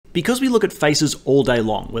Because we look at faces all day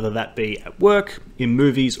long, whether that be at work, in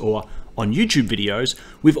movies, or on YouTube videos,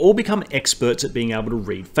 we've all become experts at being able to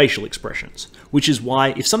read facial expressions, which is why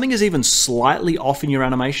if something is even slightly off in your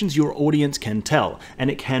animations, your audience can tell,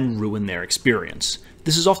 and it can ruin their experience.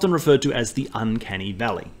 This is often referred to as the uncanny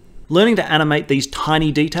valley. Learning to animate these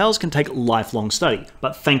tiny details can take lifelong study,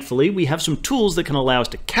 but thankfully we have some tools that can allow us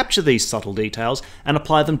to capture these subtle details and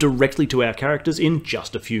apply them directly to our characters in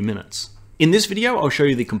just a few minutes. In this video, I'll show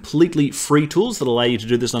you the completely free tools that allow you to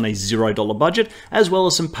do this on a $0 budget, as well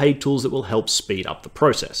as some paid tools that will help speed up the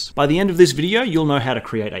process. By the end of this video, you'll know how to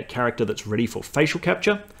create a character that's ready for facial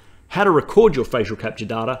capture, how to record your facial capture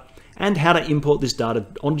data, and how to import this data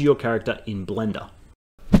onto your character in Blender.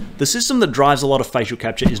 The system that drives a lot of facial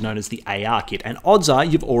capture is known as the AR kit, and odds are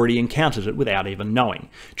you've already encountered it without even knowing.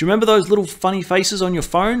 Do you remember those little funny faces on your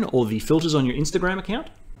phone or the filters on your Instagram account?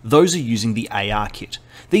 Those are using the AR kit.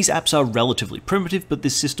 These apps are relatively primitive, but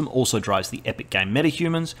this system also drives the epic game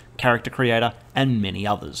MetaHumans, Character Creator, and many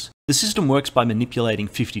others. The system works by manipulating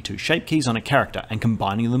 52 shape keys on a character, and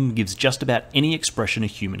combining them gives just about any expression a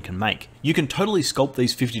human can make. You can totally sculpt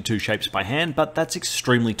these 52 shapes by hand, but that's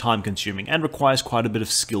extremely time consuming and requires quite a bit of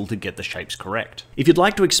skill to get the shapes correct. If you'd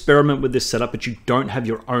like to experiment with this setup but you don't have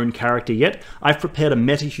your own character yet, I've prepared a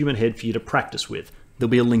MetaHuman head for you to practice with. There'll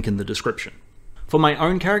be a link in the description. For my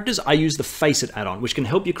own characters, I use the FaceIt add-on, which can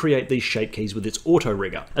help you create these shape keys with its auto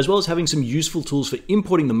rigger, as well as having some useful tools for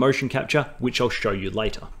importing the motion capture, which I'll show you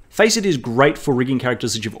later. FaceIt is great for rigging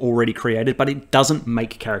characters that you've already created, but it doesn't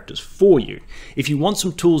make characters for you. If you want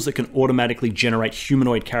some tools that can automatically generate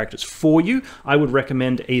humanoid characters for you, I would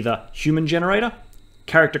recommend either Human Generator,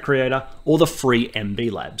 Character Creator, or the free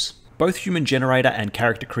MB Labs. Both Human Generator and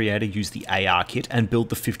Character Creator use the AR kit and build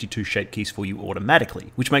the 52 shape keys for you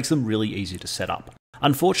automatically, which makes them really easy to set up.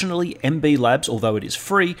 Unfortunately, MB Labs, although it is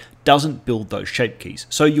free, doesn't build those shape keys,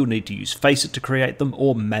 so you'll need to use FaceIt to create them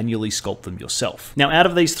or manually sculpt them yourself. Now, out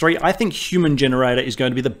of these three, I think Human Generator is going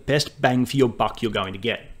to be the best bang for your buck you're going to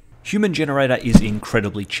get. Human Generator is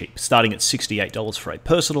incredibly cheap, starting at $68 for a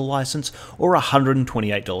personal license or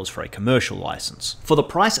 $128 for a commercial license. For the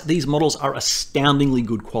price, these models are astoundingly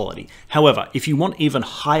good quality. However, if you want even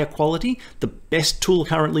higher quality, the best tool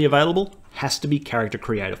currently available has to be Character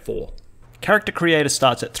Creator 4. Character Creator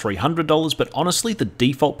starts at $300, but honestly, the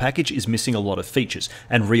default package is missing a lot of features,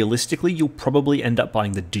 and realistically, you'll probably end up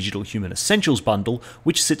buying the Digital Human Essentials bundle,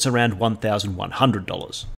 which sits around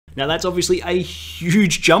 $1,100. Now that's obviously a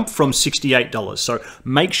huge jump from $68, so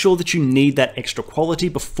make sure that you need that extra quality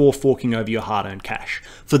before forking over your hard-earned cash.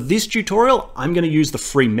 For this tutorial, I'm going to use the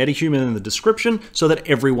free MetaHuman in the description so that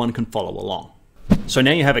everyone can follow along. So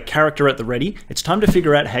now you have a character at the ready, it's time to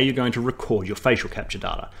figure out how you're going to record your facial capture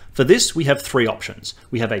data. For this, we have three options.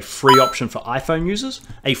 We have a free option for iPhone users,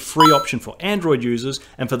 a free option for Android users,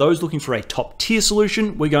 and for those looking for a top-tier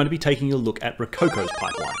solution, we're going to be taking a look at Rokoko's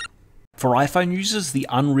pipeline. For iPhone users, the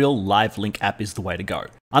Unreal LiveLink app is the way to go.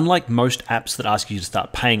 Unlike most apps that ask you to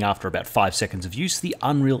start paying after about 5 seconds of use, the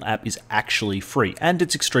Unreal app is actually free, and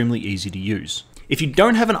it's extremely easy to use. If you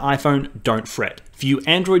don't have an iPhone, don't fret. For you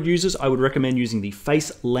Android users, I would recommend using the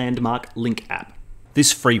Face Landmark Link app.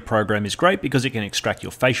 This free program is great because it can extract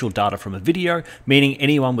your facial data from a video, meaning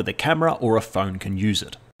anyone with a camera or a phone can use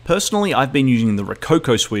it. Personally, I've been using the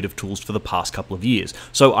Rokoko suite of tools for the past couple of years,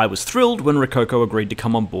 so I was thrilled when Rokoko agreed to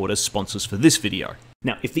come on board as sponsors for this video.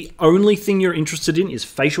 Now, if the only thing you're interested in is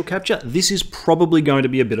facial capture, this is probably going to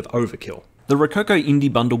be a bit of overkill. The Rokoko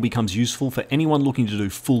Indie Bundle becomes useful for anyone looking to do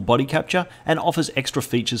full body capture and offers extra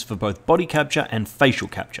features for both body capture and facial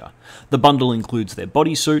capture. The bundle includes their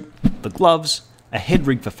bodysuit, the gloves, a head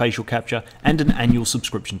rig for facial capture, and an annual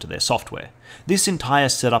subscription to their software. This entire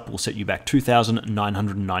setup will set you back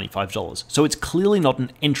 $2,995, so it's clearly not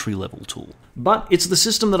an entry-level tool. But it's the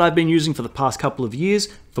system that I've been using for the past couple of years,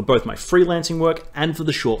 for both my freelancing work and for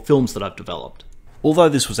the short films that I've developed. Although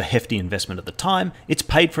this was a hefty investment at the time, it's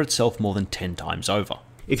paid for itself more than 10 times over.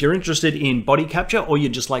 If you're interested in body capture or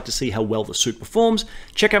you'd just like to see how well the suit performs,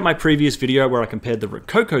 check out my previous video where I compared the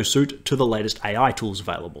Rokoko suit to the latest AI tools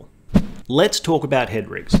available. Let's talk about head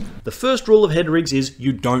rigs. The first rule of head rigs is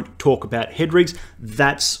you don't talk about head rigs.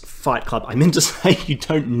 That's Fight Club. I meant to say you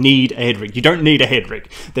don't need a head rig. You don't need a head rig.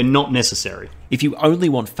 They're not necessary. If you only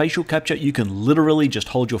want facial capture, you can literally just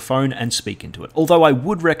hold your phone and speak into it. Although I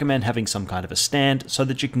would recommend having some kind of a stand so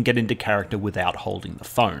that you can get into character without holding the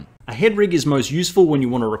phone. A head rig is most useful when you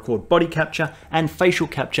want to record body capture and facial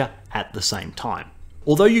capture at the same time.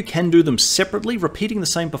 Although you can do them separately, repeating the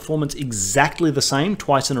same performance exactly the same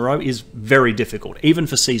twice in a row is very difficult, even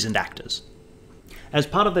for seasoned actors. As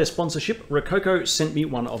part of their sponsorship, Rokoko sent me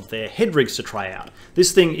one of their head rigs to try out.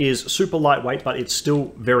 This thing is super lightweight, but it's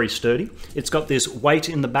still very sturdy. It's got this weight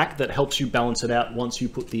in the back that helps you balance it out once you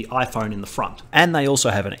put the iPhone in the front. And they also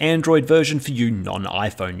have an Android version for you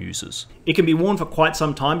non-iPhone users. It can be worn for quite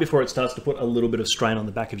some time before it starts to put a little bit of strain on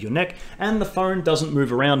the back of your neck, and the phone doesn't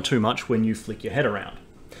move around too much when you flick your head around.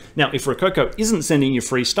 Now, if Rokoko isn't sending you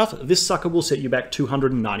free stuff, this sucker will set you back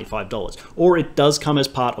 $295, or it does come as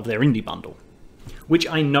part of their indie bundle. Which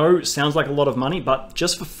I know sounds like a lot of money, but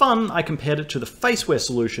just for fun, I compared it to the Faceware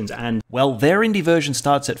solutions and, well, their indie version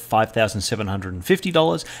starts at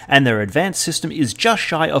 $5,750 and their advanced system is just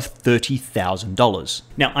shy of $30,000.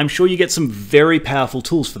 Now, I'm sure you get some very powerful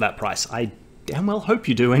tools for that price. I damn well hope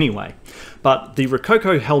you do anyway. But the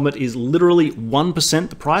Rokoko helmet is literally 1%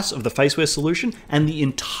 the price of the Faceware solution, and the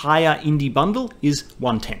entire indie bundle is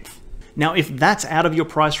 1/10. Now, if that's out of your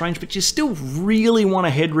price range, but you still really want a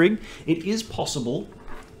head rig, it is possible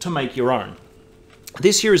to make your own.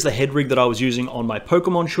 This here is the head rig that I was using on my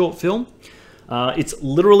Pokemon short film. It's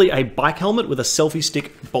literally a bike helmet with a selfie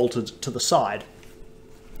stick bolted to the side.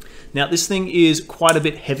 Now, this thing is quite a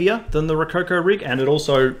bit heavier than the Rokoko rig, and it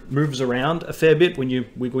also moves around a fair bit when you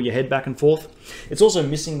wiggle your head back and forth. It's also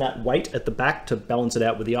missing that weight at the back to balance it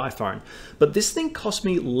out with the iPhone. But this thing cost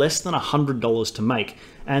me less than $100 to make,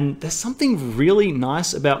 and there's something really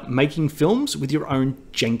nice about making films with your own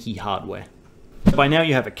janky hardware. By now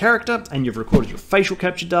you have a character, and you've recorded your facial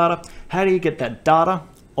capture data. How do you get that data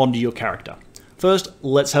onto your character? First,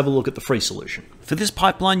 let's have a look at the free solution. For this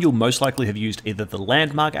pipeline, you'll most likely have used either the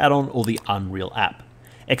Landmark add-on or the Unreal app.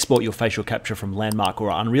 Export your facial capture from Landmark or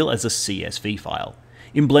Unreal as a CSV file.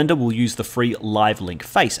 In Blender, we'll use the free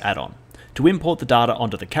LiveLinkFace add-on. To import the data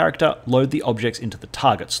onto the character, load the objects into the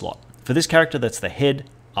target slot. For this character, that's the head,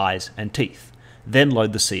 eyes, and teeth. Then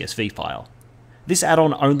load the CSV file. This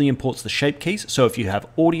add-on only imports the shape keys, so if you have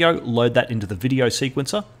audio, load that into the video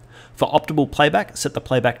sequencer. For optimal playback, set the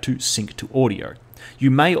playback to sync to audio. You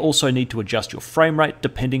may also need to adjust your frame rate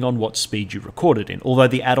depending on what speed you recorded in, although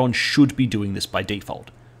the add-on should be doing this by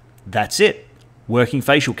default. That's it. Working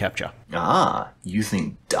facial capture. Ah, you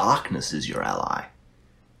think darkness is your ally.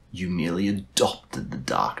 You merely adopted the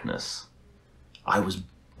darkness. I was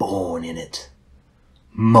born in it,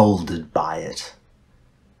 molded by it.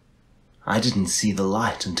 I didn't see the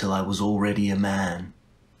light until I was already a man.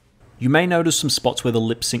 You may notice some spots where the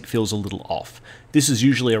lip sync feels a little off. This is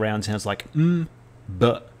usually around sounds like b,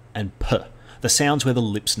 and p, the sounds where the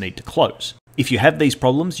lips need to close. If you have these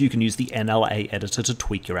problems, you can use the NLA editor to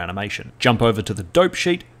tweak your animation. Jump over to the dope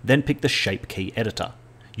sheet, then pick the shape key editor.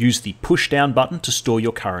 Use the push down button to store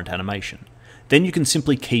your current animation. Then you can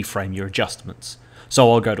simply keyframe your adjustments.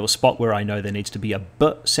 So I'll go to a spot where I know there needs to be a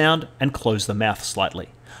b sound and close the mouth slightly.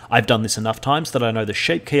 I've done this enough times that I know the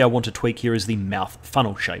shape key I want to tweak here is the mouth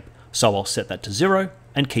funnel shape. So I'll set that to 0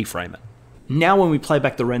 and keyframe it. Now when we play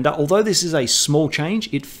back the render, although this is a small change,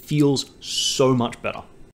 it feels so much better.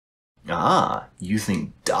 Ah, you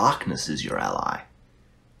think darkness is your ally.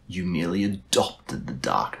 You merely adopted the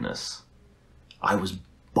darkness. I was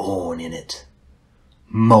born in it,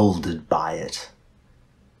 molded by it.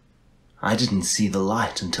 I didn't see the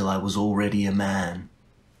light until I was already a man.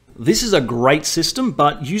 This is a great system,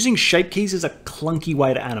 but using shape keys is a clunky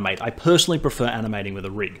way to animate. I personally prefer animating with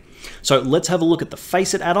a rig. So let's have a look at the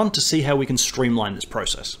FaceIt add-on to see how we can streamline this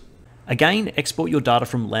process. Again, export your data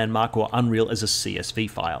from Landmark or Unreal as a CSV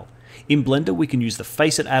file. In Blender, we can use the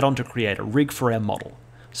FaceIt add-on to create a rig for our model.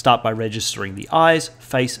 Start by registering the eyes,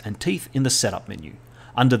 face, and teeth in the Setup menu.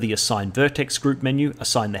 Under the Assign Vertex Group menu,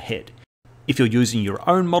 assign the head. If you're using your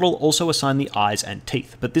own model, also assign the eyes and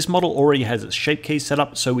teeth, but this model already has its shape keys set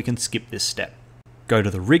up, so we can skip this step. Go to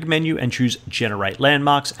the Rig menu and choose Generate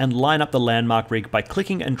Landmarks and line up the landmark rig by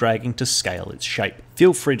clicking and dragging to scale its shape.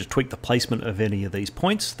 Feel free to tweak the placement of any of these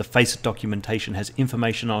points. The FaceIt documentation has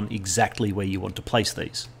information on exactly where you want to place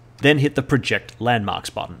these. Then hit the Project Landmarks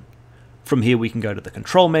button. From here we can go to the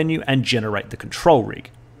Control menu and generate the control rig.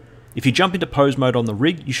 If you jump into pose mode on the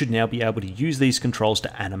rig, you should now be able to use these controls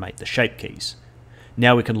to animate the shape keys.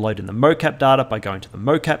 Now we can load in the mocap data by going to the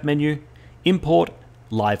mocap menu, import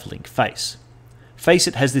LiveLinkFace.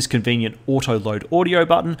 FaceIt has this convenient auto load audio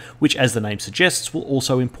button, which as the name suggests will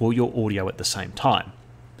also import your audio at the same time.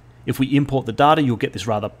 If we import the data, you'll get this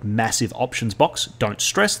rather massive options box. Don't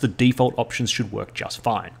stress, the default options should work just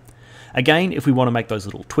fine. Again, if we want to make those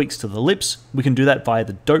little tweaks to the lips, we can do that via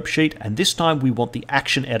the dope sheet, and this time we want the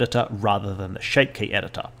action editor rather than the shape key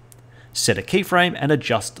editor. Set a keyframe and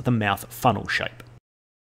adjust the mouth funnel shape.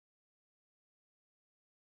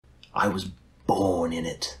 I was born in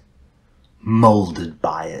it, molded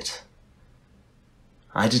by it.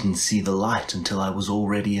 I didn't see the light until I was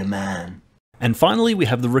already a man. And finally, we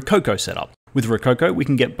have the Rokoko setup. With Rokoko, we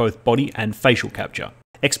can get both body and facial capture.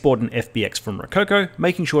 Export an FBX from Rokoko,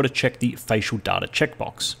 making sure to check the facial data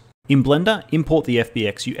checkbox. In Blender, import the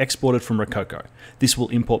FBX you exported from Rokoko. This will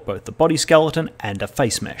import both the body skeleton and a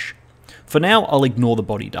face mesh. For now, I'll ignore the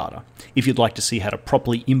body data. If you'd like to see how to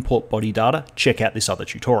properly import body data, check out this other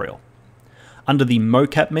tutorial. Under the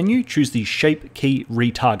Mocap menu, choose the Shape Key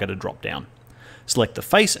Retargeter dropdown. Select the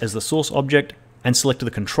face as the source object, and select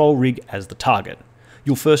the control rig as the target.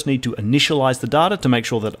 You'll first need to initialize the data to make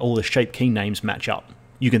sure that all the shape key names match up.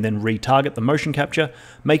 You can then retarget the motion capture,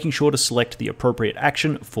 making sure to select the appropriate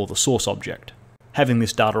action for the source object. Having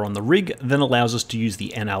this data on the rig then allows us to use the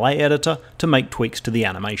NLA editor to make tweaks to the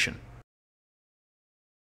animation.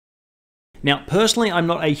 Now, personally, I'm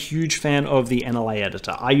not a huge fan of the NLA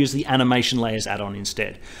editor. I use the animation layers add-on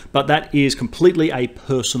instead, but that is completely a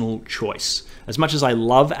personal choice. As much as I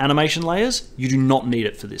love animation layers, you do not need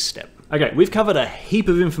it for this step. Okay, we've covered a heap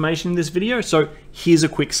of information in this video, so here's a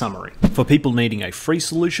quick summary. For people needing a free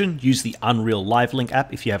solution, use the Unreal LiveLink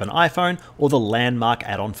app if you have an iPhone, or the Landmark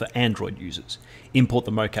add-on for Android users. Import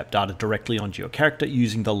the mocap data directly onto your character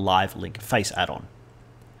using the LiveLinkFace add-on.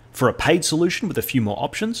 For a paid solution with a few more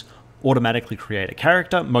options, automatically create a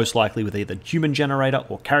character, most likely with either Human Generator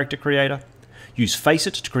or Character Creator. Use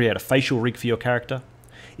FaceIt to create a facial rig for your character.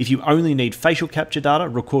 If you only need facial capture data,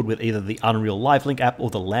 record with either the Unreal LiveLink app or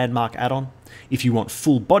the Landmark add-on. If you want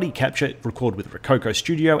full body capture, record with Rokoko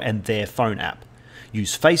Studio and their phone app.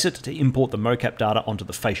 Use FaceIt to import the mocap data onto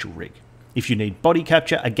the facial rig. If you need body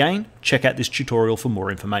capture, again, check out this tutorial for more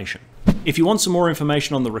information. If you want some more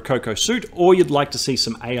information on the Rokoko suit, or you'd like to see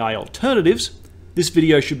some AI alternatives, this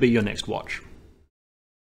video should be your next watch.